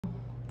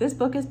This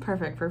book is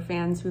perfect for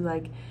fans who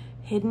like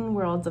hidden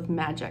worlds of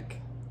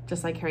magic,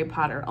 just like Harry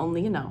Potter,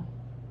 only, you know,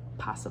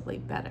 possibly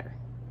better.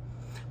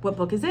 What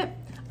book is it?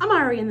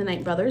 Amari and the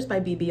Night Brothers by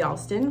B.B.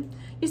 Alston.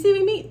 You see,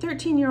 we meet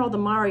 13-year-old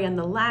Amari on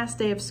the last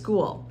day of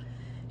school.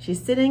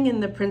 She's sitting in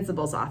the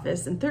principal's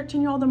office, and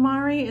 13-year-old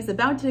Amari is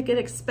about to get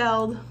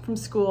expelled from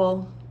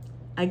school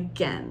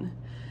again.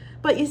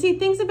 But you see,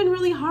 things have been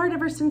really hard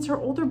ever since her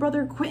older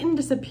brother Quentin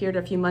disappeared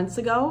a few months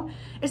ago.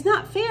 It's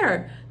not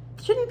fair.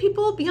 Shouldn't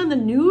people be on the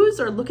news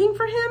or looking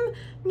for him?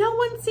 No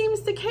one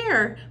seems to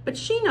care, but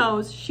she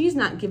knows she's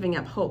not giving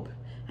up hope.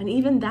 And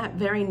even that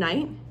very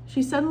night,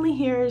 she suddenly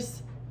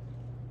hears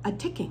a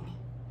ticking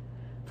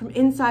from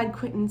inside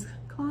Quentin's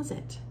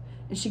closet.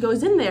 And she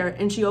goes in there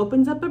and she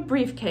opens up a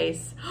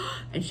briefcase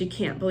and she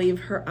can't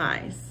believe her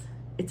eyes.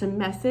 It's a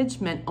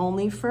message meant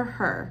only for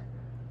her.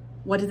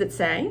 What does it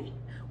say?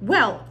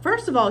 Well,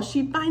 first of all,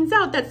 she finds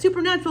out that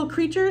supernatural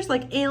creatures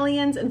like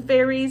aliens and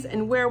fairies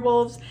and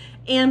werewolves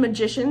and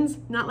magicians,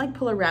 not like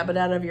pull a rabbit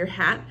out of your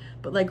hat,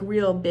 but like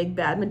real big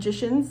bad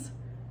magicians,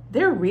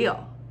 they're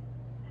real.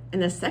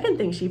 And the second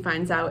thing she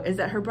finds out is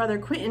that her brother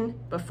Quentin,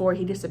 before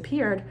he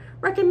disappeared,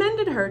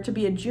 recommended her to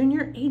be a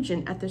junior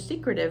agent at the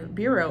secretive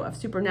Bureau of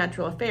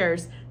Supernatural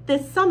Affairs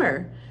this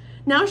summer.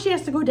 Now she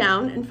has to go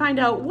down and find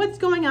out what's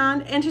going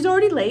on, and she's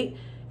already late,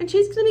 and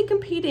she's going to be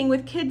competing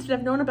with kids that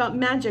have known about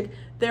magic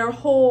their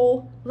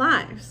whole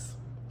lives.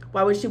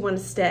 Why would she want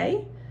to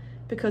stay?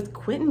 Because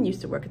Quentin used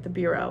to work at the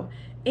Bureau,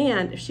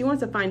 and if she wants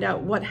to find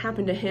out what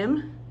happened to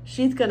him,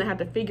 she's going to have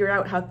to figure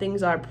out how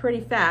things are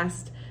pretty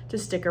fast to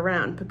stick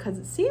around, because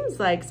it seems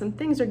like some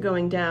things are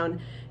going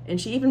down, and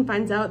she even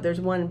finds out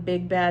there's one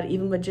big bad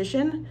evil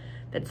magician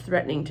that's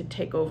threatening to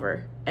take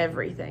over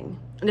everything.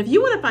 And if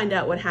you want to find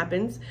out what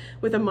happens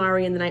with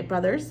Amari and the Night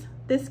Brothers,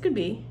 this could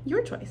be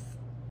your choice.